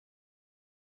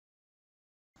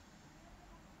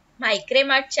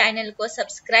Macrame channel को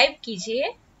subscribe कीजिए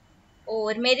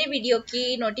और मेरे वीडियो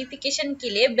की नोटिफिकेशन के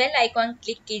लिए बेल आइकॉन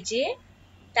क्लिक कीजिए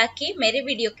ताकि मेरे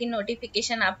वीडियो की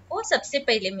नोटिफिकेशन आपको सबसे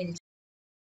पहले मिल जाए।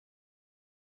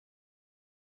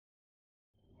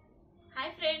 Hi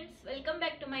friends, welcome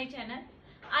back to my channel.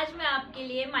 आज मैं आपके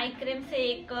लिए माइक्रेम से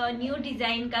एक न्यू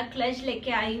डिजाइन का क्लच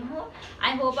लेके आई हूँ।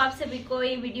 आई होप आप सभी को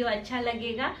ये वीडियो अच्छा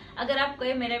लगेगा। अगर आपको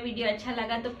ये मेरा वीडियो अच्छा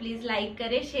लगा तो प्लीज लाइक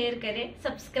करें, शेयर करें,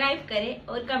 सब्सक्राइब करें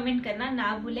और कमेंट करना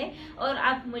ना भूलें। और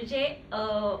आप मुझे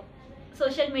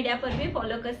सोशल मीडिया पर भी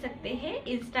फॉलो कर सकते हैं,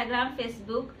 इंस्टाग्राम,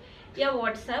 फेसबुक या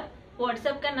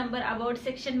व्हाट्सएप का नंबर अबाउट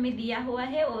सेक्शन में दिया हुआ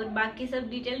है और बाकी सब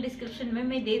डिटेल डिस्क्रिप्शन में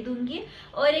मैं दे दूंगी।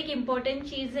 और एक इम्पॉर्टेंट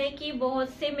चीज है कि बहुत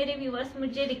से मेरे व्यूअर्स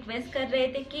मुझे रिक्वेस्ट कर रहे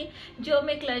थे कि जो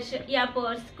मैं क्लच या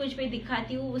पर्स कुछ भी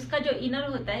दिखाती हूँ उसका जो इनर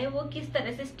होता है वो किस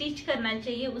तरह से स्टिच करना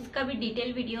चाहिए, उसका भी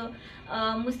डिटेल वीडियो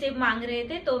मुझसे मांग रहे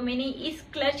थे। तो मैंने इस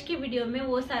क्लच की वीडियो में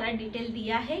वो सारा डिटेल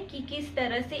दिया है कि किस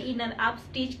तरह से इनर आप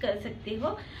स्टिच कर सकते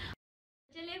हो।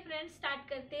 चलिए फ्रेंड्स, स्टार्ट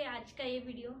करते हैं आज का ये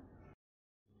वीडियो।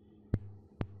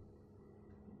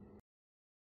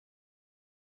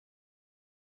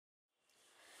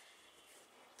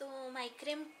 तो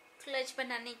माइक्रेम क्लच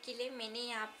बनाने के लिए मैंने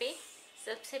यहाँ पे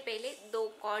सबसे पहले 2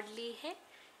 कॉर्ड ली है।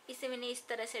 इसे मैंने इस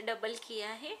तरह से डबल किया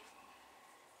है।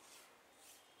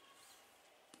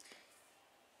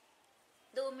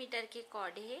 2 मीटर की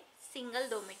कॉर्ड है, सिंगल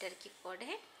 2 मीटर की कॉर्ड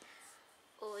है।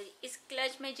 और इस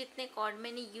क्लच में जितने कॉर्ड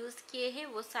मैंने यूज़ किए हैं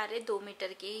वो सारे 2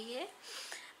 मीटर के ही है।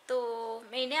 तो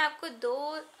मैंने आपको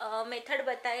 2 मेथड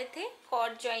बताए थे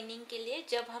कॉर्ड ज्वाइनिंग के लिए।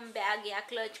 जब हम बैग या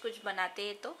क्लच कुछ बनाते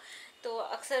हैं तो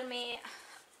अक्सर मैं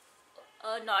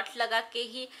नॉट लगा के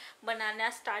ही बनाना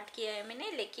स्टार्ट किया है मैंने,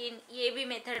 लेकिन ये भी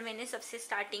मेथड मैंने सबसे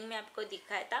स्टार्टिंग में आपको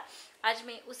दिखाया था। आज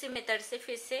मैं उसी मेथड से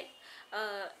फिर से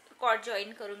कॉर्ड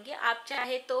ज्वाइन करूँगी। आप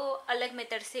चाहे तो अलग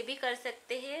मेथड से भी कर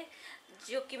सकते हैं,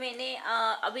 जो कि मैंने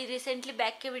अभी रिसेंटली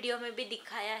बैक के वीडियो में भी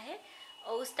दिखाया है।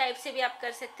 और उस टाइप से भी आप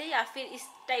कर सकते हैं या फिर इस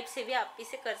टाइप से भी आप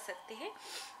इसे कर सकते हैं।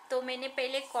 तो मैंने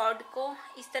पहले कॉर्ड को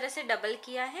इस तरह से डबल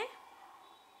किया है।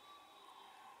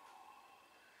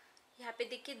 यहाँ पे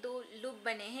देखिए 2 लूप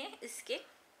बने हैं इसके।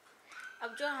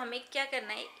 अब जो हमें क्या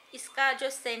करना है, इसका जो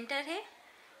सेंटर है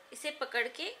इसे पकड़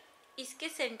के इसके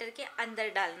सेंटर के अंदर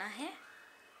डालना है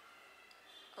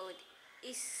और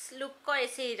इस लूप को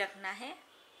ऐसे ही रखना है।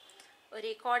 और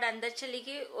ये कॉर्ड अंदर चली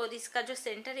गई और इसका जो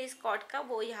सेंटर है इस कॉर्ड का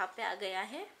वो यहाँ पे आ गया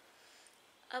है।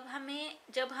 अब हमें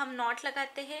जब हम नॉट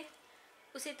लगाते हैं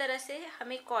उसी तरह से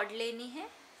हमें कॉर्ड लेनी है,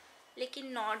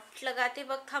 लेकिन नॉट लगाते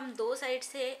वक्त हम 2 साइड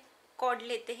से कॉर्ड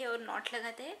लेते हैं और नॉट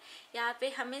लगाते हैं। यहाँ पे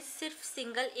हमें सिर्फ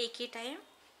सिंगल एक ही टाइम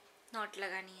नॉट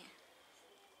लगानी है।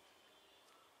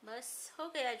 बस हो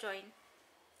गया जॉइन।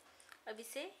 अब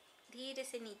इसे धीरे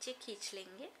से नीचे खींच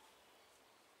लेंगे।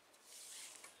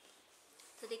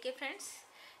 तो देखिए फ्रेंड्स,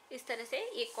 इस तरह से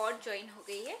ये कॉर्ड जॉइन हो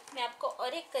गई है। मैं आपको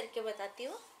और एक करके बताती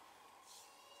हूँ।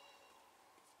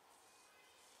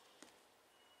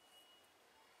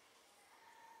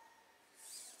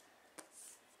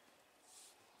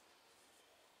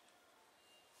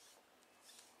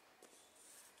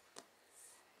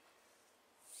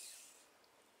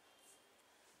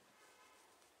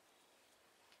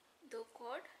 दो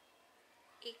कॉर्ड,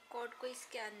 एक कॉर्ड को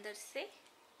इसके अंदर से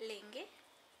लेंगे।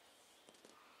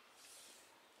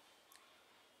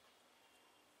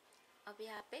 अब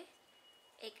यहाँ पे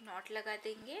एक नॉट लगा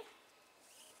देंगे।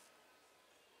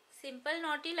 सिंपल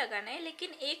नॉट ही लगाना है,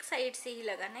 लेकिन एक साइड से ही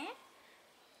लगाना है,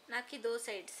 ना कि 2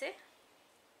 साइड से।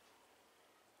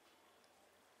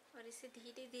 और इसे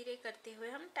धीरे धीरे करते हुए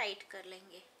हम टाइट कर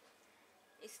लेंगे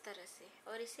इस तरह से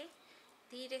और इसे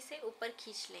धीरे से ऊपर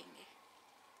खींच लेंगे।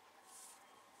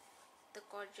 तो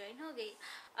कॉर्ड ज्वाइन हो गई।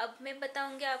 अब मैं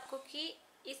बताऊंगी आपको कि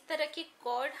इस तरह की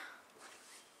कॉर्ड,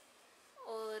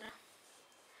 और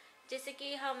जैसे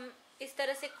कि हम इस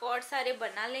तरह से कॉर्ड सारे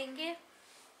बना लेंगे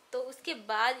तो उसके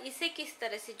बाद इसे किस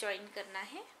तरह से ज्वाइन करना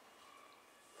है।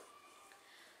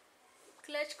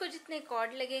 क्लच को जितने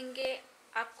कॉर्ड लगेंगे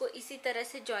आपको इसी तरह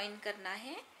से ज्वाइन करना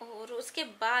है। और उसके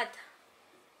बाद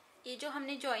ये जो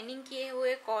हमने ज्वाइनिंग किए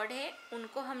हुए कॉर्ड है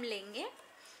उनको हम लेंगे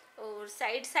और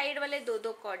साइड साइड वाले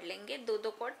 2-2 कॉर्ड लेंगे,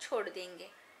 2-2 कॉर्ड छोड़ देंगे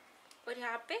और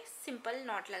यहाँ पे सिंपल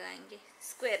नॉट लगाएंगे,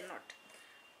 स्क्वायर नॉट।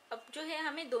 अब जो है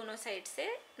हमें दोनों साइड से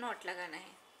नॉट लगाना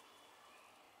है।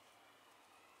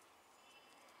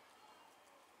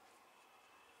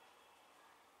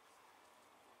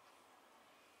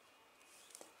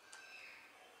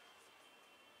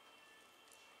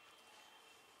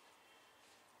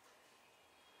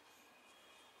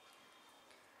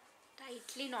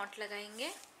 टाइटली नॉट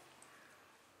लगाएंगे।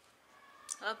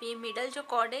 अब ये मिडल जो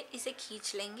कॉर्ड है इसे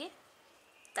खींच लेंगे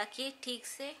ताकि ठीक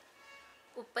से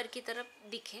ऊपर की तरफ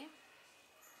दिखे।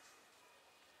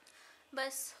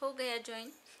 बस हो गया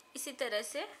जॉइन। इसी तरह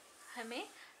से हमें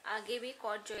आगे भी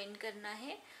कॉर्ड ज्वाइन करना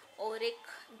है और एक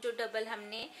जो डबल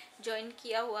हमने ज्वाइन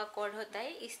किया हुआ कॉर्ड होता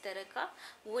है इस तरह का,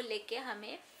 वो लेके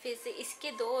हमें फिर से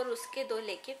इसके दो और उसके दो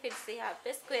लेके फिर से यहाँ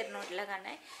पे स्क्वायर नॉट लगाना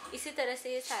है। इसी तरह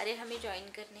से ये सारे हमें ज्वाइन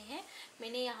करने हैं।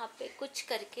 मैंने यहाँ पे कुछ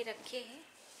करके रखे हैं।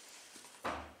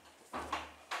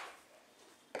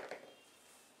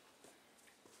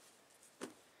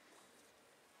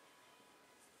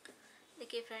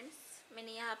 देखिए फ्रेंड्स,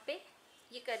 मैंने यहाँ पे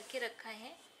ये करके रखा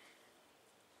है।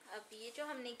 अब ये जो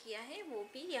हमने किया है वो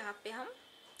भी यहाँ पे हम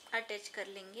अटैच कर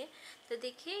लेंगे। तो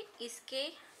देखिए, इसके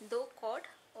दो कॉर्ड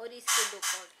और इसके दो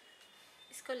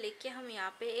कॉर्ड, इसको लेके हम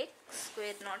यहाँ पे एक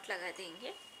स्क्वायर नॉट लगा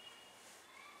देंगे।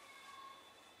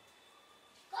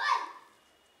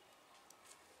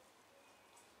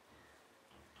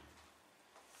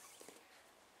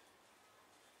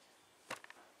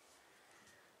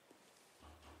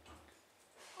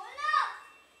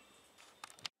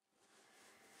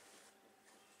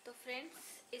 तो फ्रेंड्स,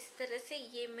 इस तरह से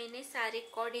ये मैंने सारे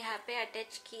कॉर्ड यहाँ पे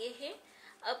अटैच किए हैं।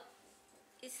 अब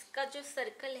इसका जो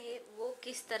सर्कल है वो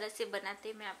किस तरह से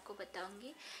बनाते मैं आपको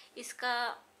बताऊंगी। इसका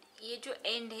ये जो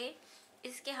एंड है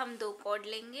इसके हम दो कॉर्ड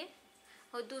लेंगे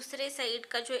और दूसरे साइड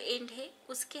का जो एंड है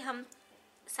उसके हम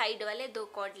साइड वाले दो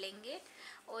कॉर्ड लेंगे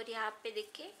और यहाँ पे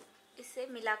देखिए इसे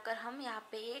मिलाकर हम यहाँ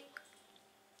पे एक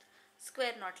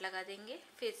स्क्वायर नॉट लगा देंगे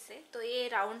फिर से। तो ये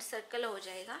राउंड सर्कल हो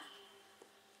जाएगा।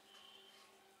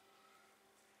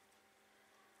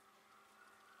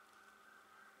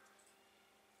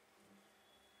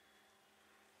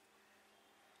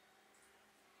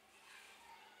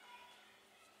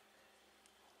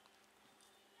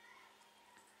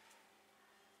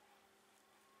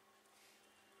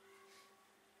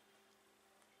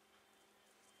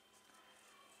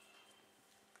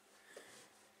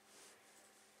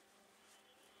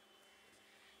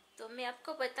 तो मैं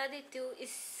आपको बता देती हूँ,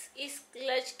 इस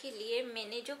क्लच के लिए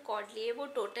मैंने जो कॉर्ड लिए वो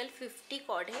टोटल 50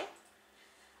 कॉर्ड है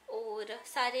और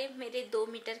सारे मेरे 2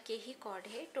 मीटर के ही कॉर्ड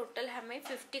है। टोटल हमें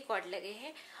 50 कॉर्ड लगे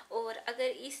हैं और अगर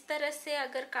इस तरह से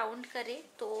अगर काउंट करें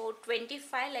तो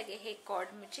 25 लगे हैं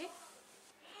कॉर्ड मुझे।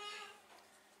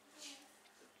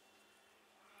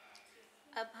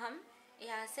 अब हम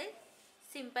यहाँ से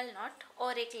सिंपल नॉट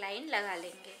और एक लाइन लगा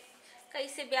लेंगे। कहीं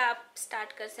से भी आप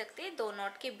स्टार्ट कर सकते हैं, दो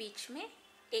नॉट के बीच में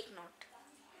एक नॉट।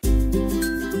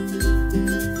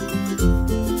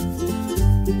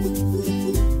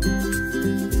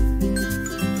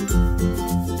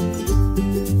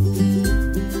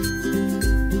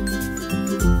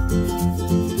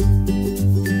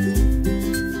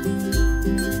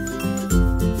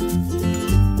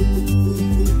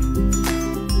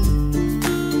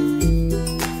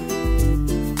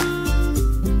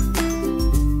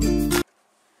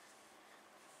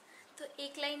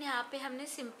 यहाँ पे हमने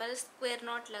सिंपल स्क्वायर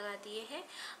नॉट लगा दिए हैं।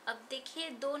 अब देखिए,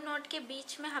 दो नॉट के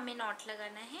बीच में हमें नॉट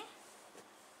लगाना है।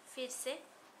 फिर से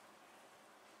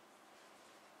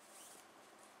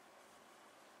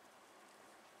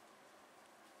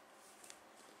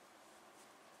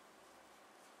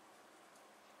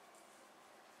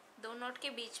दो नॉट के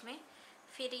बीच में,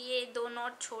 फिर ये दो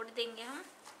नॉट छोड़ देंगे हम,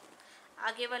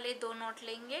 आगे वाले दो नॉट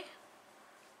लेंगे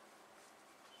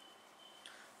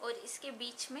और इसके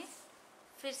बीच में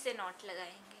फिर से नॉट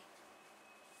लगाएंगे।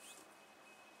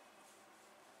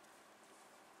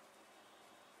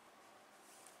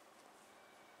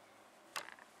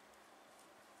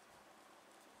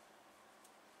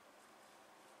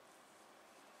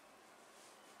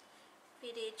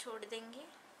 फिर ये छोड़ देंगे,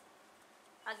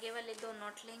 आगे वाले दो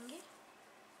नॉट लेंगे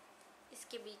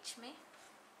इसके बीच में।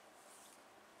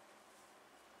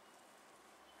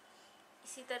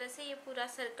 इसी तरह से ये पूरा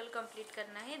सर्कल कंप्लीट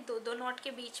करना है। दो दो नॉट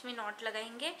के बीच में नॉट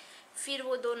लगाएंगे, फिर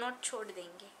वो दो नॉट छोड़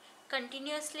देंगे।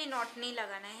 कंटिन्यूअसली नॉट नहीं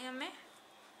लगाना है हमें।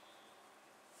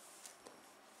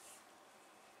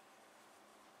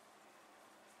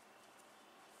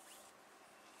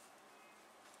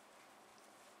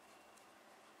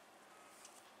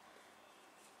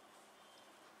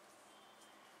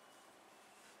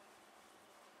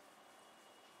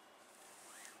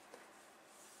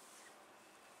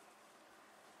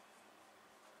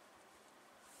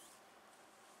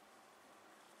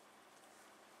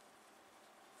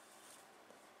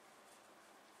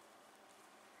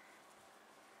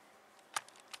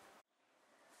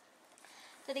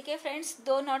 तो देखिए फ्रेंड्स,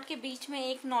 दो नॉट के बीच में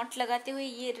एक नॉट लगाते हुए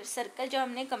ये सर्कल जो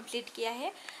हमने कंप्लीट किया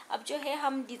है। अब जो है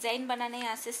हम डिज़ाइन बनाने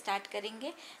यहाँ से स्टार्ट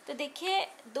करेंगे। तो देखिए,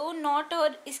 दो नॉट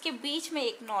और इसके बीच में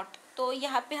एक नॉट, तो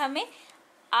यहाँ पे हमें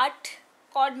 8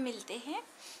 कॉर्ड मिलते हैं।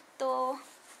 तो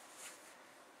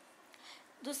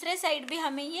दूसरे साइड भी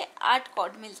हमें ये 8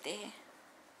 कॉर्ड मिलते हैं।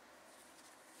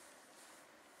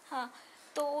 हाँ,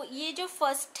 तो ये जो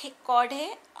फर्स्ट कॉर्ड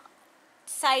है,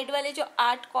 साइड वाले जो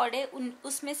 8 कॉर्ड है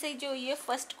उसमें से जो ये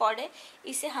फर्स्ट कॉर्ड है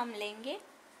इसे हम लेंगे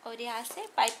और यहाँ से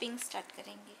पाइपिंग स्टार्ट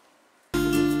करेंगे।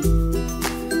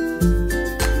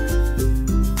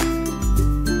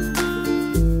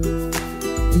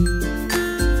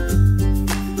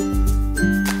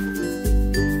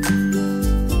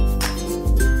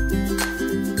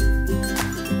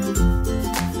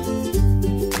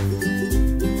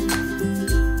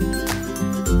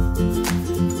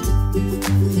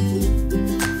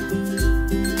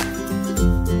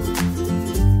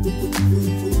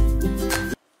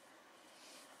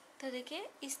 देखिए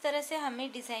इस तरह से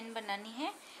हमें डिज़ाइन बनानी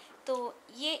है। तो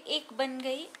ये एक बन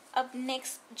गई। अब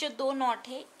नेक्स्ट जो 2 नॉट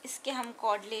है इसके हम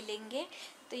कॉर्ड ले लेंगे।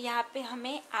 तो यहाँ पे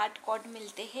हमें 8 कॉर्ड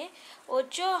मिलते हैं और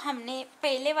जो हमने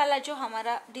पहले वाला जो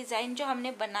हमारा डिज़ाइन जो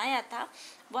हमने बनाया था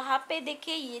वहाँ पे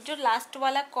देखिए ये जो लास्ट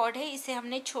वाला कॉर्ड है इसे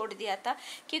हमने छोड़ दिया था,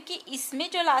 क्योंकि इसमें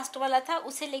जो लास्ट वाला था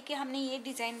उसे लेके हमने ये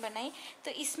डिज़ाइन बनाई।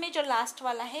 तो इसमें जो लास्ट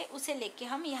वाला है उसे लेके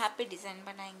हम यहाँ पे डिज़ाइन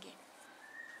बनाएंगे।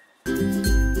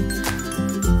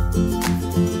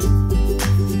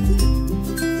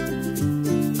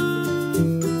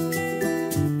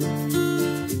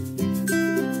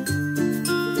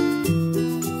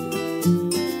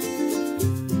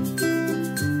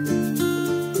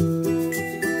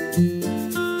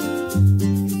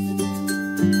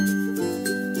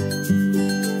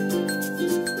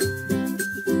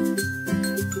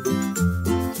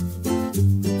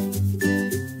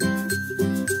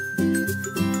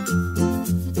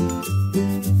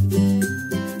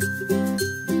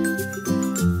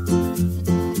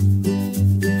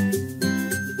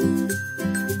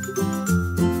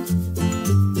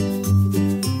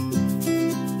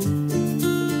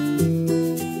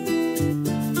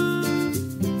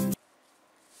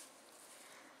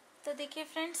 तो देखिए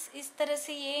फ्रेंड्स, इस तरह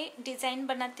से ये डिज़ाइन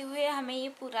बनाते हुए हमें ये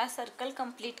पूरा सर्कल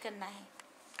कंप्लीट करना है।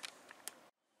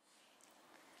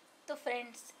 तो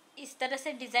फ्रेंड्स, इस तरह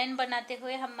से डिज़ाइन बनाते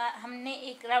हुए हमने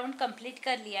एक राउंड कंप्लीट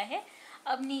कर लिया है।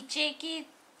 अब नीचे की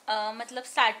मतलब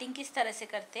स्टार्टिंग किस तरह से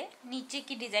करते हैं, नीचे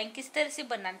की डिज़ाइन किस तरह से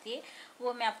बनाती है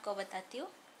वो मैं आपको बताती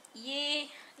हूँ। ये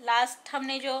लास्ट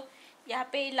हमने जो यहाँ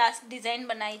पे लास्ट डिज़ाइन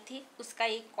बनाई थी उसका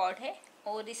एक कॉर्ड है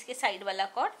और इसके साइड वाला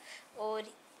कॉर्ड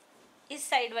और इस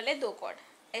साइड वाले 2 कॉर्ड।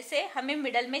 ऐसे हमें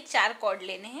मिडल में 4 कॉर्ड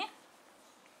लेने हैं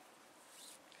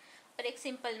और एक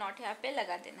सिंपल नॉट यहाँ पे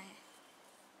लगा देना है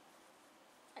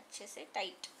अच्छे से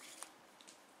टाइट।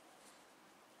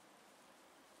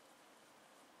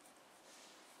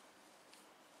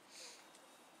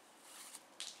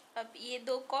 अब ये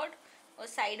 2 कॉर्ड और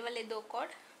साइड वाले 2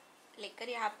 कॉर्ड लेकर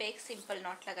यहाँ पे एक सिंपल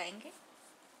नॉट लगाएंगे।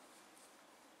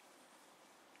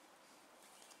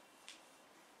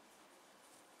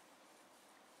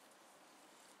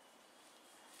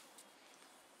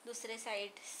 दूसरे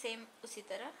साइड सेम उसी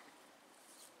तरह।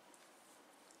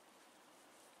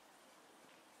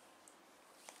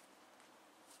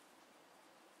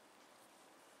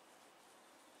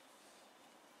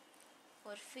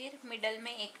 और फिर मिडल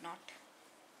में एक नॉट।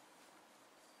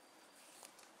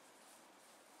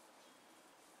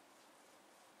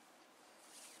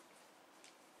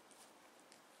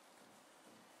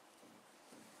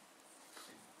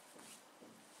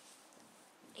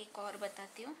 एक और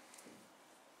बताती हूँ।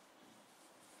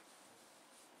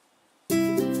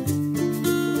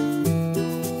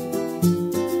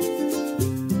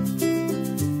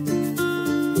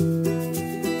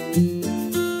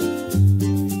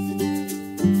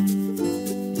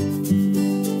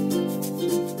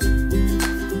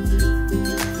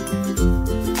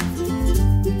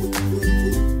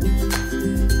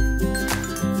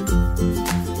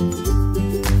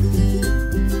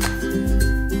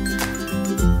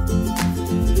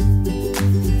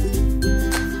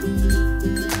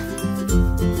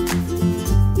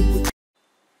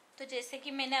 जैसे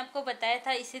कि मैंने आपको बताया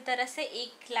था इसी तरह से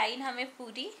एक लाइन हमें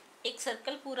पूरी, एक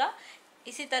सर्कल पूरा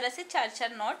इसी तरह से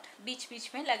 4-4 नॉट बीच बीच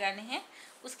में लगाने हैं।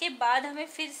 उसके बाद हमें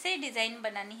फिर से डिज़ाइन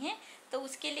बनानी है। तो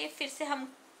उसके लिए फिर से हम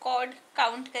कॉर्ड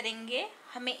काउंट करेंगे।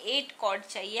 हमें 8 कॉर्ड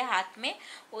चाहिए हाथ में,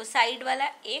 वो साइड वाला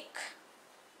एक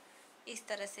इस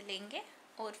तरह से लेंगे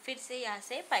और फिर से यहाँ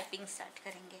से पाइपिंग स्टार्ट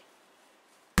करेंगे।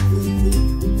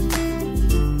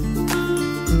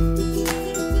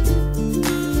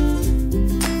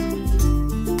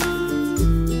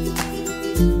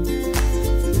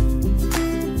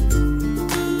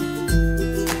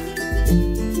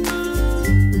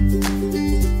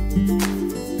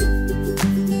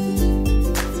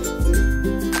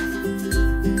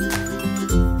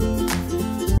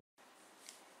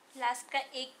 लास्ट का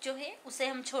एक जो है उसे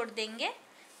हम छोड़ देंगे।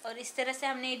 और इस तरह से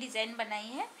हमने ये डिज़ाइन बनाई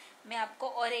है। मैं आपको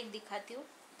और एक दिखाती हूँ।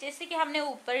 जैसे कि हमने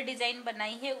ऊपर डिज़ाइन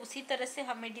बनाई है उसी तरह से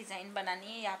हमें डिज़ाइन बनानी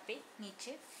है यहाँ पे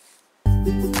नीचे।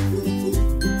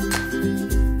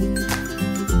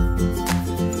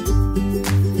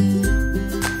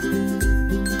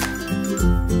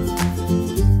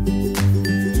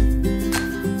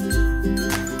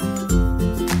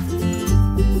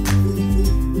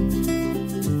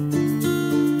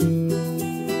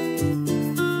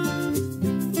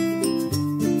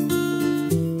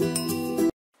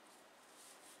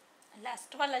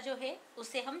 लास्ट वाला जो है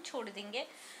उसे हम छोड़ देंगे।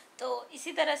 तो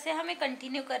इसी तरह से हमें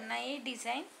कंटिन्यू करना है ये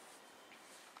डिज़ाइन।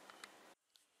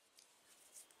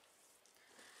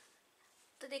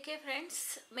 तो देखिए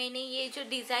फ्रेंड्स, मैंने ये जो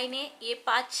डिज़ाइन है ये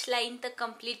 5 लाइन तक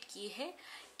कंप्लीट की है,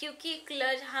 क्योंकि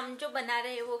क्लच हम जो बना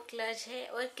रहे हैं वो क्लच है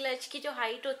और क्लच की जो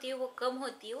हाइट होती है वो कम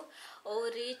होती है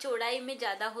और ये चौड़ाई में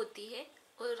ज़्यादा होती है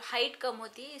और हाइट कम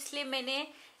होती है, इसलिए मैंने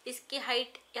इसकी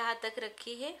हाइट यहाँ तक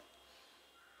रखी है।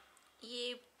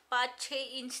 ये 5-6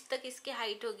 इंच तक इसकी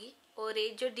हाइट होगी और ये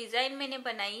जो डिज़ाइन मैंने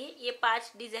बनाई है ये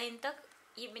 5 डिज़ाइन तक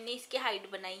ये मैंने इसकी हाइट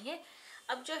बनाई है।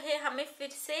 अब जो है हमें फिर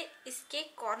से इसके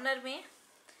कॉर्नर में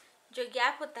जो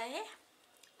गैप होता है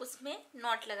उसमें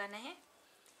नॉट लगाना है,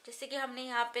 जैसे कि हमने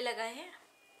यहाँ पे लगाए हैं।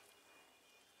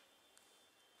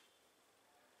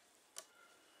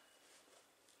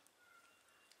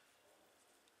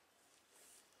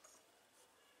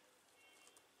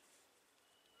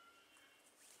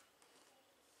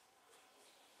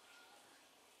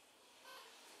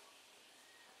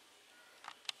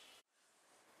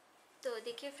 तो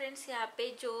देखिए फ्रेंड्स, यहाँ पे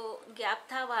जो गैप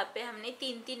था वहाँ पे हमने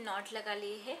 3-3 नॉट लगा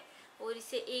लिए हैं और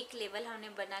इसे एक लेवल हमने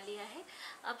बना लिया है।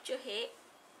 अब जो है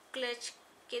क्लच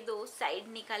के 2 साइड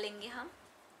निकालेंगे हम,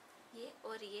 ये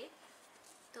और ये।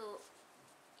 तो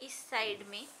इस साइड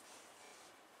में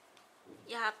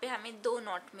यहाँ पे हमें 2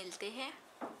 नॉट मिलते हैं,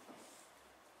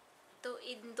 तो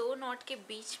इन 2 नॉट के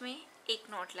बीच में एक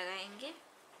नॉट लगाएंगे।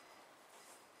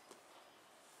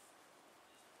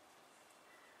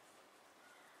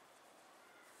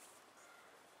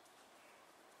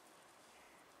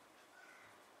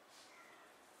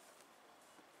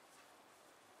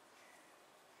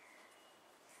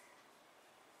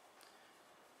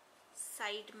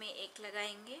 साइड में एक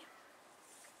लगाएंगे।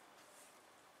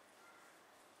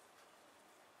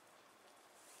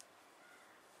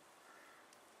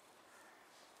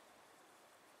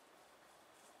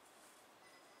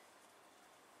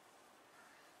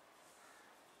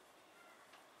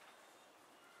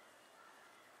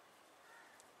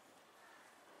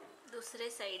 दूसरे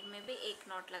साइड में भी एक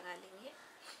नॉट लगा लेंगे।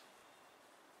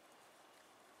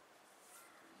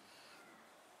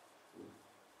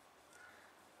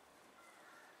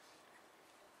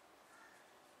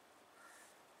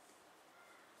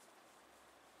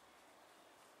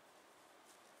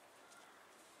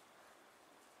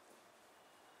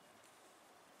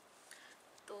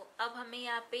 तो अब हमें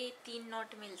यहाँ पे 3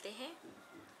 नॉट मिलते हैं,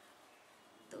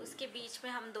 तो उसके बीच में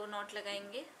हम 2 नॉट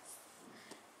लगाएंगे,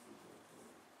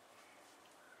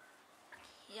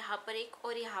 यहाँ पर एक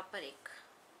और यहाँ पर एक।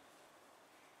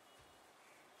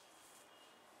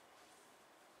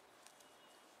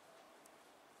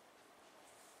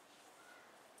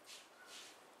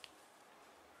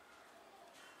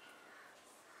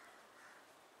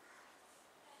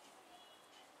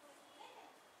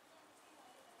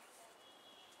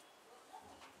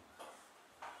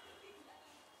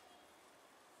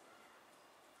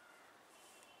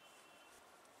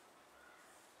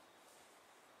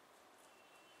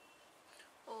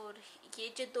 और ये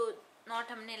जो 2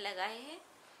 नॉट हमने लगाए हैं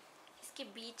इसके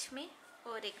बीच में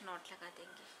और एक नॉट लगा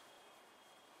देंगे।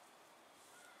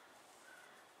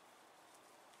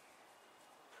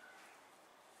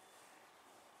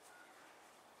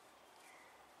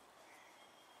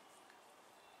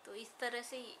 तो इस तरह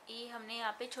से ये हमने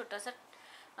यहाँ पे छोटा सा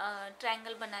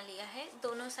ट्रायंगल बना लिया है।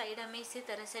 दोनों साइड हमें इसी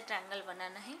तरह से ट्रायंगल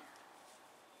बनाना है।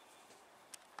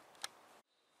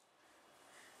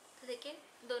 तो देखिए,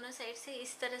 दोनों साइड से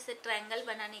इस तरह से ट्रायंगल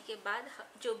बनाने के बाद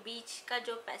जो बीच का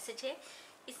जो पैसेज है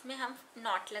इसमें हम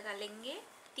नॉट लगा लेंगे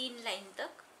 3 लाइन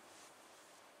तक।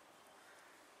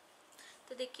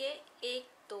 तो देखिए 1,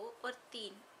 2 और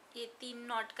 3, ये 3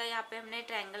 नॉट का यहाँ पे हमने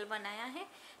ट्रायंगल बनाया है।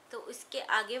 तो इसके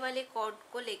आगे वाले कॉर्ड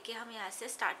को लेके हम यहाँ से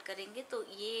स्टार्ट करेंगे। तो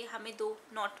ये हमें 2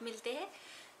 नॉट मिलते हैं,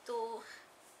 तो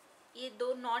ये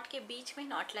 2 नॉट के बीच में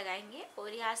नॉट लगाएंगे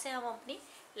और यहाँ से हम अपनी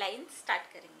लाइन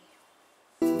स्टार्ट करेंगे।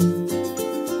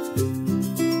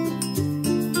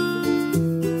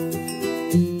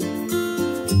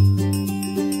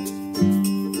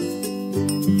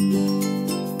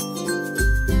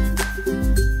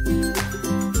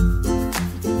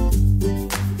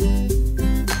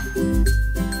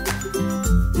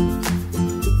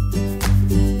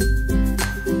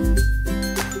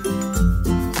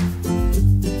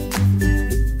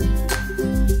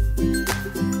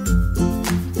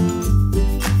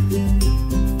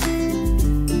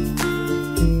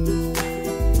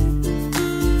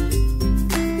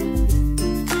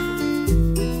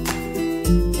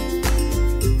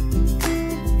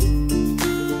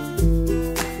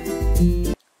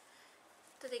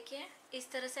 इस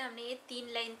तरह से हमने ये 3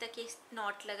 लाइन तक ये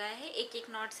नॉट लगाया है, एक एक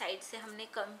नॉट साइड से हमने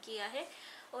कम किया है।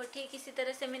 और ठीक इसी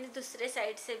तरह से मैंने दूसरे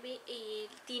साइड से भी ये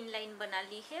 3 लाइन बना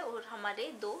ली है और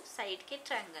हमारे 2 साइड के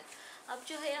ट्रायंगल। अब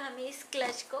जो है हमें इस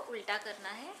क्लच को उल्टा करना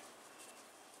है।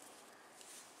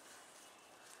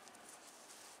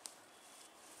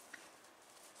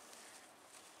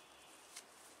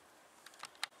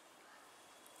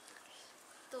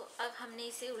 तो अब हमने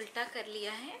इसे उल्टा कर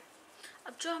लिया है।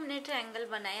 अब जो हमने ट्रायंगल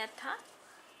बनाया था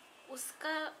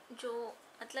उसका जो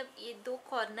मतलब ये 2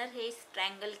 कॉर्नर है इस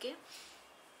ट्रायंगल के,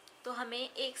 तो हमें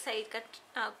एक साइड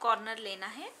का कॉर्नर लेना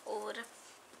है और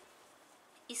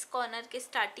इस कॉर्नर के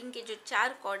स्टार्टिंग के जो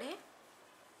 4 कॉर्ड है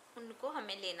उनको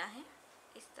हमें लेना है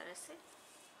इस तरह से।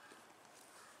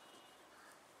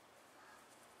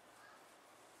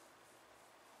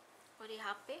 और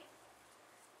यहाँ पे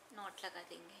नॉट लगा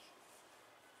देंगे।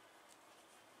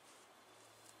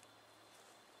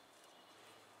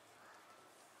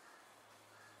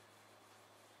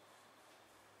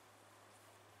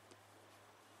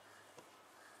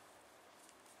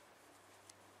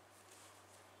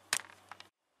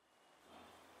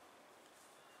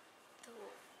 तो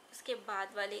उसके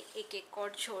बाद वाले एक एक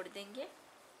कॉर्ड छोड़ देंगे।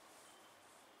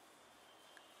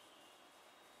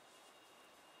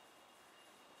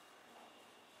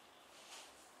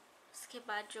 उसके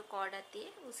बाद जो कॉर्ड आती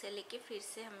है उसे लेके फिर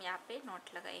से हम यहाँ पे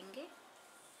नॉट लगाएंगे।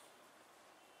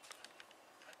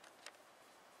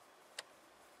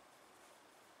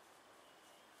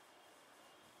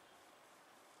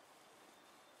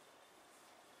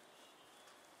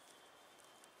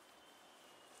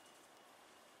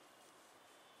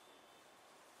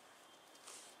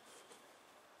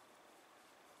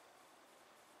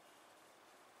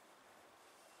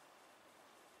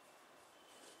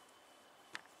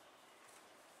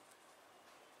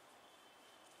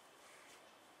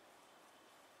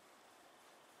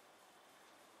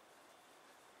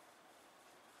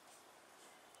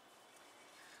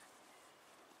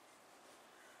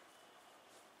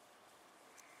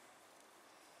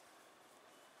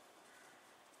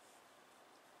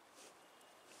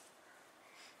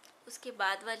 उसके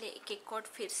बाद वाले एक एक कॉर्ड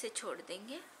फिर से छोड़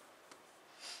देंगे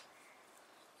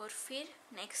और फिर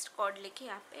नेक्स्ट कॉर्ड लेके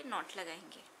यहाँ पे नॉट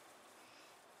लगाएंगे।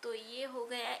 तो ये हो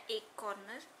गया एक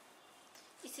कॉर्नर।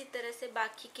 इसी तरह से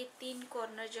बाकी के 3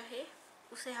 कॉर्नर जो है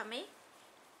उसे हमें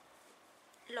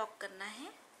लॉक करना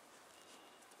है।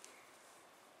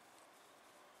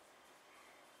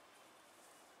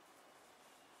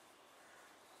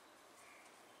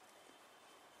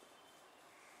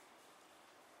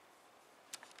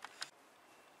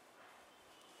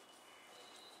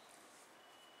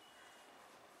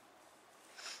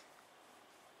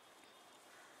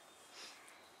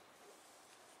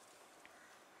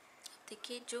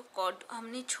 देखिए जो कॉर्ड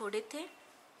हमने छोड़े थे,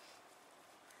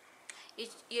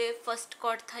 ये फर्स्ट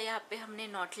कॉर्ड था, यहाँ पे हमने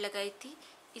नॉट लगाई थी,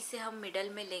 इसे हम मिडल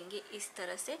में लेंगे इस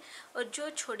तरह से। और जो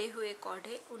छोड़े हुए कॉर्ड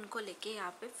है उनको लेके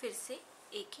यहाँ पे फिर से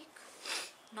एक एक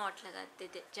नॉट लगाते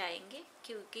जाएंगे,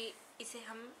 क्योंकि इसे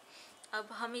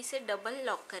हम इसे डबल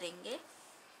लॉक करेंगे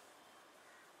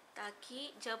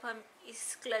ताकि जब हम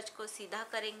इस क्लच को सीधा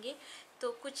करेंगे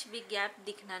तो कुछ भी गैप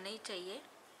दिखना नहीं चाहिए,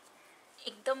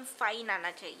 एकदम फाइन आना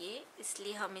चाहिए,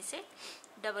 इसलिए हम इसे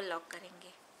डबल लॉक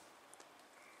करेंगे।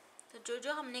 तो जो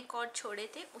जो हमने कॉर्ड छोड़े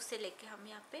थे उसे लेके हम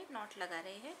यहाँ पे नॉट लगा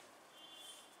रहे हैं।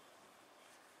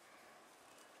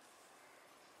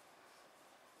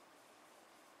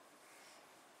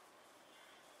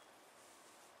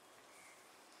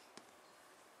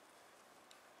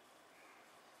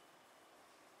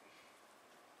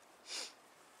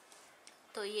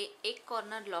 तो ये एक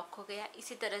कॉर्नर लॉक हो गया।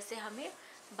 इसी तरह से हमें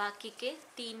बाकी के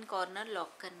 3 कॉर्नर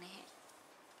लॉक करने हैं।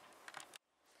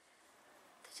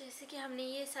 तो जैसे कि हमने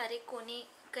ये सारे कोने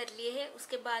कर लिए हैं,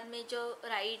 उसके बाद में जो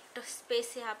राइट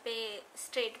स्पेस यहाँ पे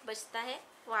स्ट्रेट बचता है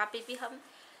वहाँ पे भी हम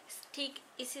ठीक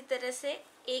इसी तरह से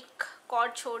एक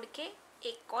कॉर्ड छोड़ के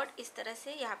एक कॉर्ड इस तरह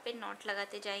से यहाँ पे नॉट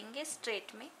लगाते जाएंगे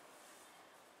स्ट्रेट में।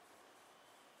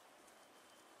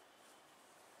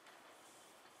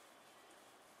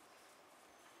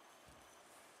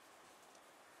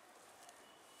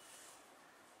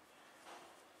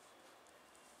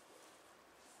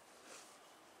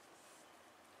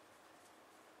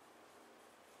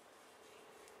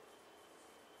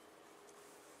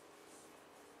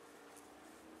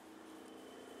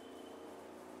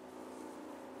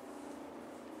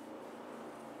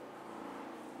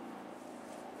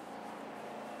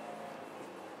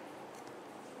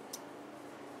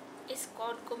 इस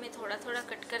कॉर्ड को मैं थोड़ा थोड़ा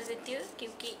कट कर देती हूँ,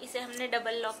 क्योंकि इसे हमने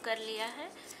डबल लॉक कर लिया है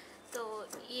तो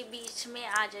ये बीच में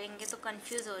आ जाएंगे तो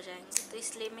कंफ्यूज हो जाएंगे, तो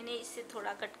इसलिए मैंने इसे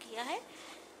थोड़ा कट किया है।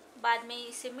 बाद में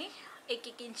इसे मैं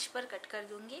 1-1 इंच पर कट कर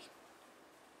दूंगी।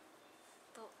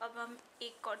 तो अब हम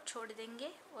एक कॉर्ड छोड़ देंगे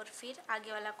और फिर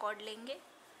आगे वाला कॉर्ड लेंगे।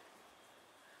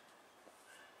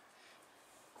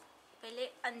 पहले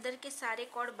अंदर के सारे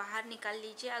कॉर्ड बाहर निकाल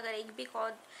लीजिए। अगर एक भी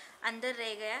कॉर्ड अंदर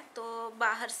रह गया तो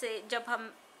बाहर से जब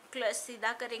हम क्लच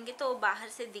सीधा करेंगे तो बाहर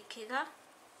से दिखेगा।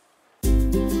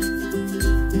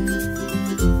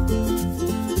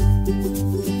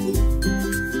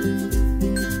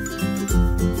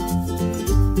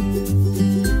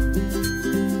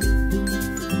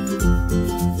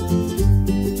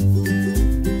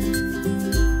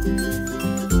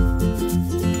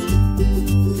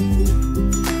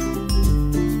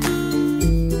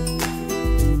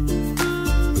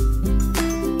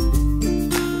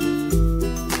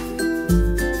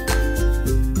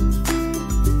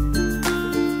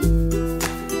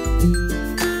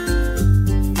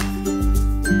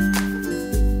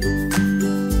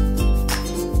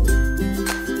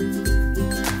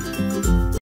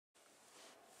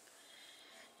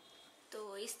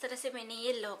 इस तरह से मैंने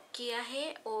ये लॉक किया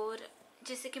है और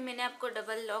जैसे कि मैंने आपको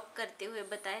डबल लॉक करते हुए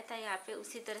बताया था यहाँ पे,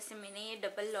 उसी तरह से मैंने ये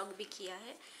डबल लॉक भी किया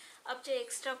है। अब जो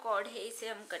एक्स्ट्रा कॉर्ड है इसे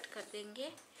हम कट कर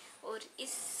देंगे और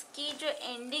इसकी जो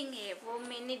एंडिंग है वो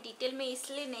मैंने डिटेल में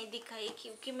इसलिए नहीं दिखाई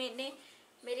क्योंकि मैंने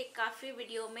मेरे काफ़ी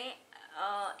वीडियो में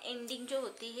एंडिंग जो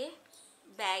होती है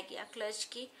बैग या क्लच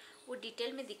की वो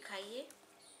डिटेल में दिखाई है।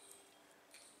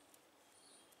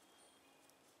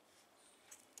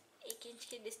 1 इंच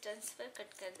के डिस्टेंस पर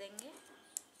कट कर देंगे।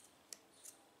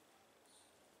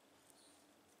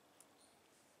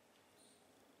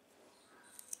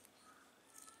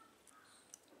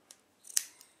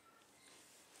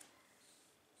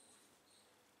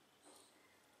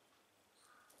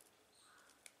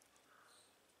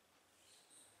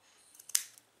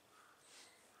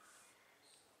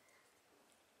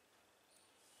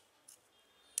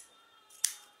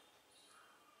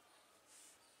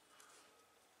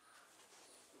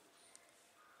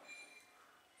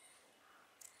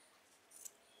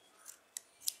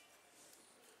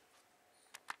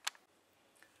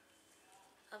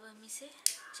 अब हम इसे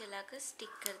जलाकर स्टिक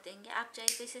कर देंगे। आप चाहे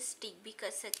तो इसे स्टिक भी कर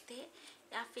सकते हैं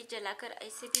या फिर जलाकर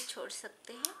ऐसे भी छोड़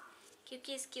सकते हैं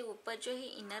क्योंकि इसके ऊपर जो है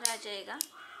इनर आ जाएगा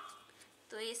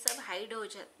तो ये सब हाइड हो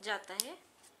जाता है।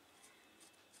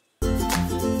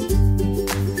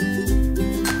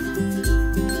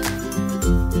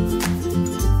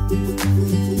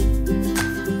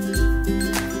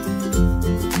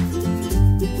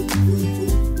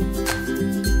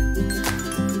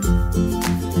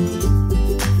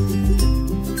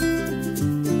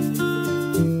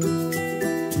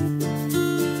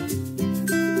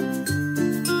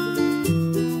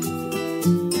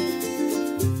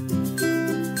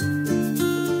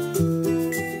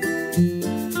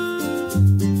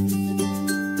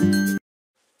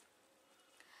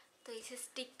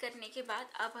 स्टिक करने के बाद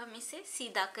अब हम इसे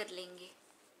सीधा कर लेंगे।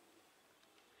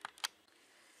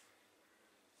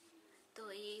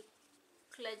 तो ये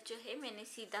क्लच जो है मैंने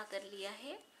सीधा कर लिया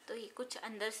है तो ये कुछ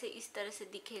अंदर से इस तरह से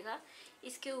दिखेगा।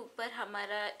 इसके ऊपर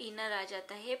हमारा इनर आ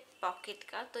जाता है पॉकेट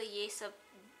का तो ये सब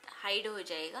हाइड हो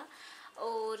जाएगा।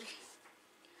 और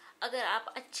अगर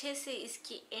आप अच्छे से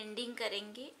इसकी एंडिंग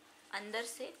करेंगे अंदर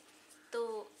से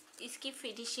तो इसकी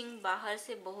फिनिशिंग बाहर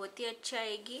से बहुत ही अच्छा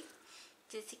आएगी।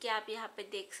 जैसे कि आप यहाँ पे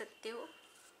देख सकते हो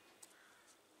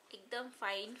एकदम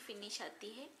फाइन फिनिश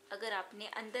आती है अगर आपने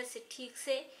अंदर से ठीक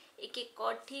से एक एक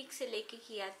कॉर्ड ठीक से लेके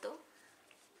किया तो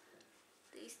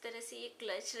इस तरह से ये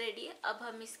क्लच रेडी है। अब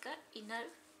हम इसका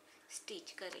इनर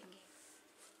स्टिच करेंगे।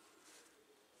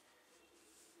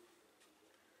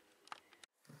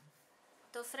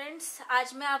 तो फ्रेंड्स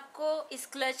आज मैं आपको इस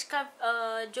क्लच का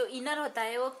जो इनर होता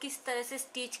है वो किस तरह से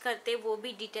स्टिच करते वो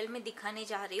भी डिटेल में दिखाने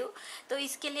जा रही हूँ। तो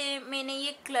इसके लिए मैंने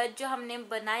ये क्लच जो हमने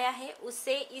बनाया है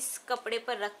उससे इस कपड़े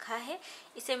पर रखा है।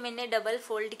 इसे मैंने डबल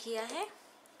फोल्ड किया है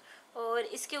और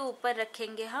इसके ऊपर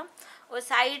रखेंगे हम और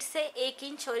साइड से 1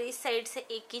 इंच और इस साइड से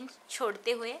 1 इंच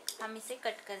छोड़ते हुए हम इसे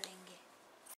कट कर देंगे।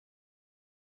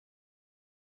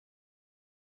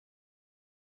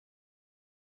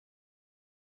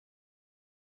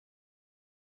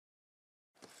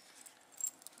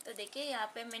 तो देखिए यहाँ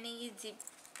पे मैंने ये जिप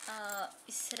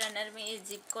इस रनर में ये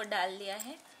जिप को डाल दिया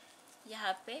है।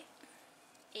 यहाँ पे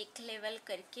एक लेवल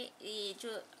करके ये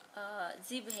जो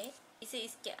जिप है इसे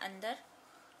इसके अंदर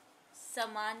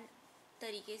समान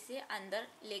तरीके से अंदर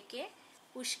लेके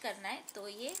पुश करना है तो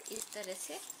ये इस तरह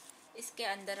से इसके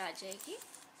अंदर आ जाएगी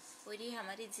और ये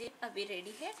हमारी जिप अभी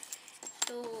रेडी है।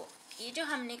 तो ये जो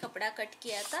हमने कपड़ा कट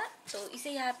किया था तो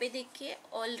इसे यहाँ पे देखिए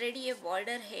ऑलरेडी ये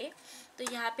बॉर्डर है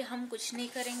तो यहाँ पे हम कुछ नहीं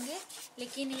करेंगे,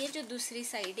 लेकिन ये जो दूसरी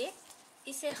साइड है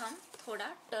इसे हम थोड़ा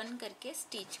टर्न करके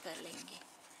स्टिच कर लेंगे।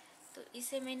 तो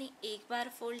इसे मैंने एक बार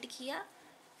फोल्ड किया,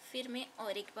 फिर मैं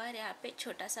और एक बार यहाँ पे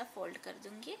छोटा सा फोल्ड कर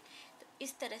दूंगी। तो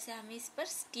इस तरह से हमें इस पर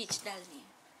स्टिच डालनी है।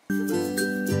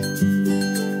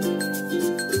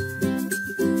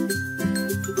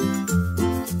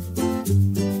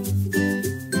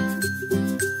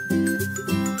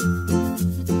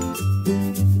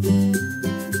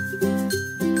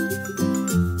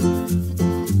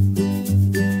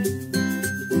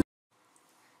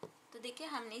 तो देखिए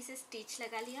हमने इसे स्टिच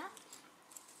लगा लिया।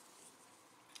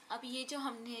 अब ये जो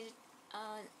हमने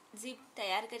जिप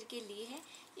तैयार करके ली है,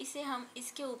 इसे हम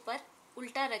इसके ऊपर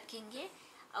उल्टा रखेंगे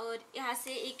और यहाँ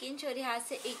से 1 इंच और यहाँ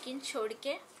से 1 इंच छोड़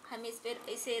के हमें इस पर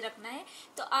इसे रखना है।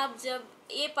 तो आप जब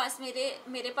ये पास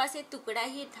मेरे पास ये टुकड़ा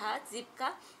ही था जिप का,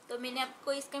 तो मैंने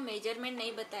आपको इसका मेजरमेंट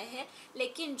नहीं बताया है,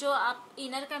 लेकिन जो आप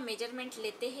इनर का मेजरमेंट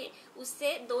लेते हैं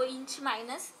उससे 2 इंच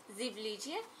माइनस जिप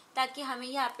लीजिए, ताकि हमें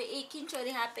यहाँ पे 1 इंच और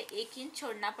यहाँ पे 1 इंच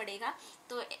छोड़ना पड़ेगा।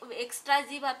 तो एक्स्ट्रा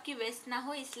जिप आपकी वेस्ट ना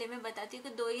हो, इसलिए मैं बताती हूँ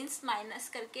कि 2 इंच माइनस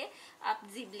करके आप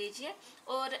जिप लीजिए।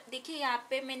 और देखिए यहाँ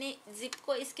पे मैंने जिप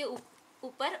को इसके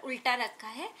ऊपर उल्टा रखा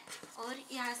है और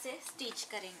यहाँ से स्टिच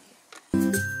करेंगे।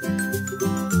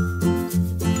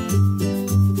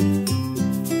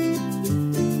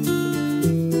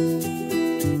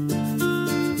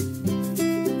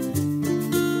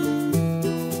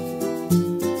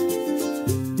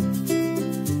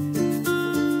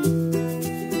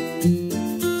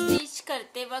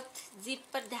 जिप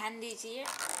पर ध्यान दीजिए,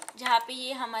 जहाँ पे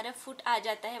ये हमारा फुट आ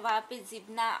जाता है वहाँ पे जिप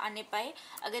ना आने पाए।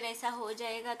 अगर ऐसा हो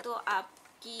जाएगा तो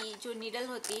आपकी जो नीडल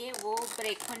होती है वो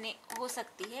ब्रेक हो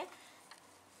सकती है,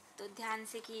 तो ध्यान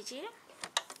से कीजिए।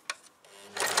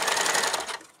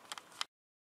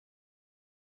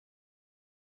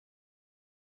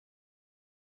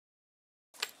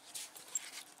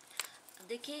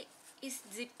 देखिए इस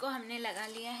जिप को हमने लगा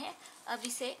लिया है। अब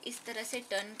इसे इस तरह से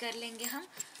टर्न कर लेंगे हम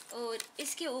और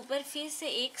इसके ऊपर फिर से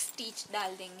एक स्टिच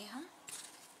डाल देंगे हम।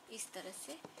 इस तरह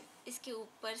से इसके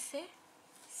ऊपर से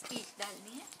स्टिच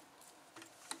डालनी है।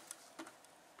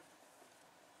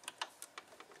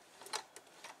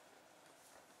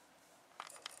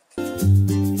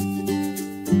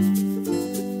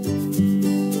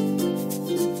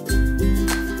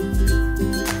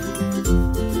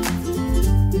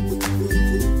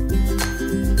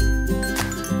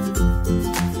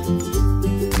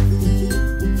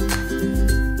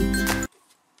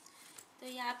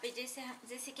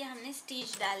 जैसे कि हमने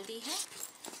स्टिच डाल दी है,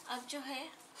 अब जो है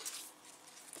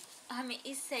हमें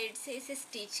इस साइड से इसे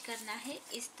स्टिच करना है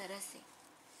इस तरह से।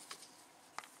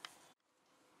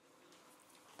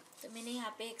 तो मैंने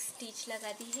यहाँ पे एक स्टिच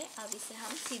लगा दी है, अब इसे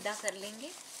हम सीधा कर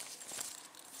लेंगे।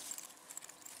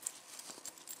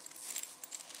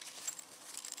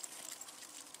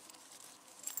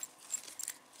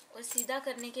 और सीधा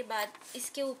करने के बाद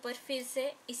इसके ऊपर फिर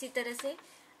से इसी तरह से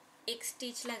एक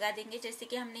स्टिच लगा देंगे, जैसे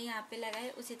कि हमने यहाँ पे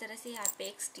लगाया उसी तरह से यहाँ पे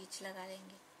एक स्टिच लगा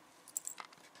देंगे।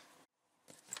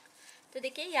 तो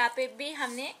देखिए यहाँ पे भी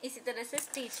हमने इसी तरह से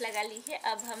स्टिच लगा ली है।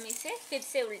 अब हम इसे फिर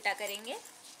से उल्टा करेंगे।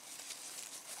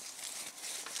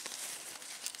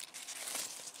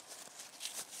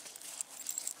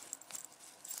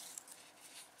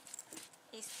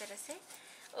 इस तरह से,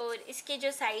 और इसके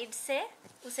जो साइड से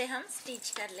उसे हम स्टिच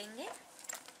कर लेंगे।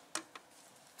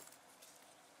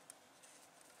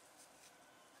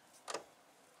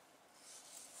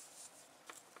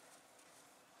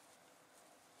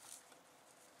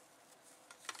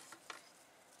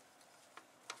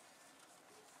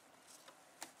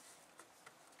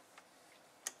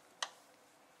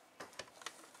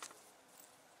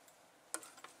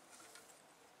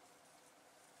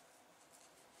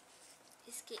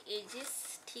 इसके एजेस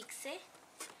ठीक से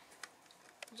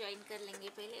जॉइन कर लेंगे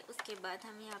पहले, उसके बाद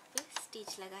हम यहाँ पे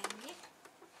स्टिच लगाएंगे।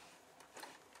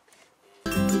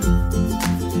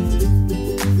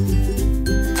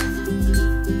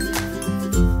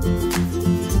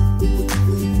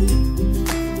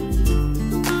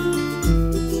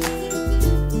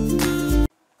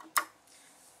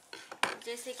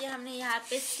 जैसे कि हमने यहाँ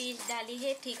पे स्टिच डाली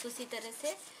है, ठीक उसी तरह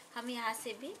से हम यहाँ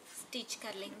से भी स्टिच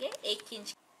कर लेंगे 1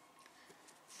 इंच।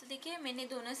 तो देखिए मैंने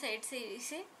दोनों साइड से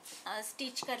इसे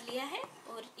स्टिच कर लिया है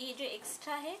और ये जो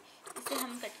एक्स्ट्रा है इसे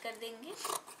हम कट कर देंगे।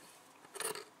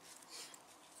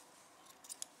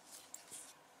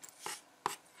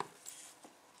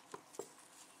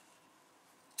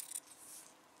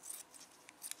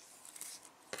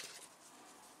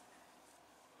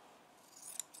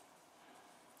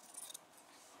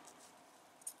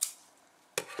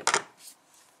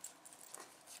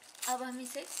 अब हम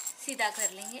इसे सीधा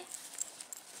कर लेंगे।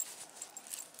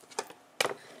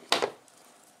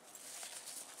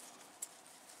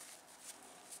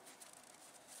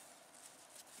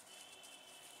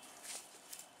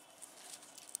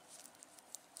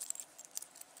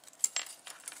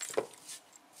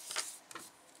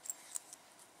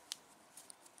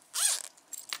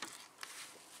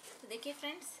 देखिए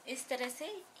फ्रेंड्स, इस तरह से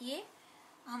ये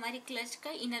हमारी क्लच का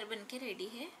इनर बन के रेडी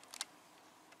है।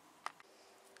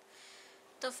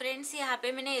 तो फ्रेंड्स, यहाँ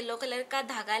पे मैंने येलो कलर का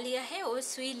धागा लिया है और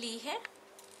सुई ली है,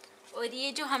 और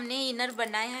ये जो हमने इनर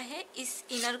बनाया है, इस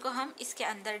इनर को हम इसके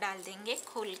अंदर डाल देंगे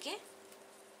खोल के।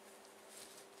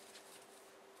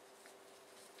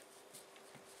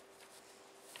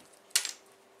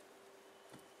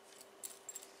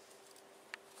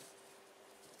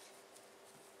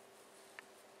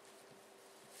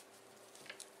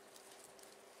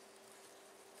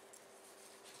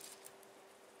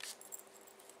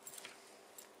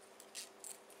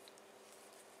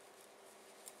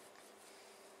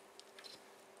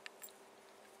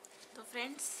 तो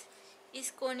फ्रेंड्स, इस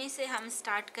कोने से हम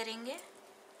स्टार्ट करेंगे।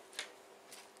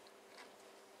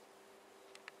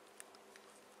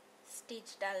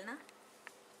 स्टिच डालना।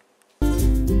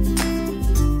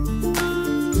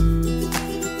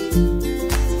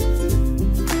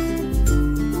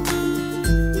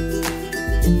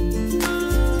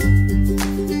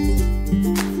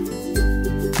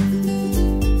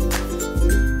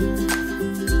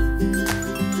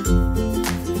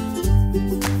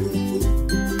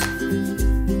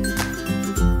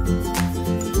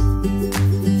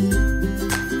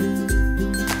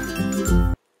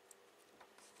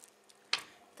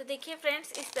 तो देखिए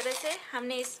फ्रेंड्स, इस तरह से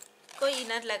हमने इसको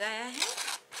इनर लगाया है।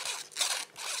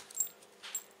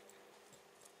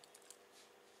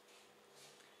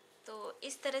 तो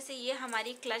इस तरह से ये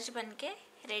हमारी क्लच बनके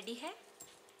रेडी है।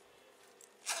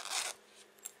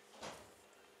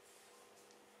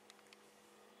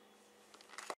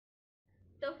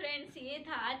 तो फ्रेंड्स, ये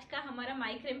था आज का हमारा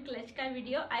माइक्रेम क्लच का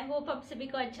वीडियो। आई होप आप सभी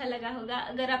को अच्छा लगा होगा।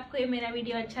 अगर आपको ये मेरा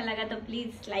वीडियो अच्छा लगा तो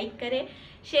प्लीज़ लाइक करें,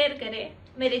 शेयर करें,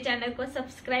 मेरे चैनल को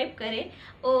सब्सक्राइब करें,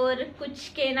 और कुछ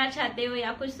कहना चाहते हो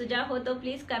या कुछ सुझाव हो तो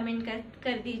प्लीज़ कमेंट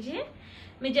कर दीजिए।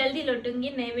 मैं जल्दी लौटूंगी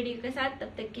नए वीडियो के साथ।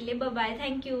 तब तक के लिए बाय बाय,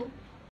 थैंक यू।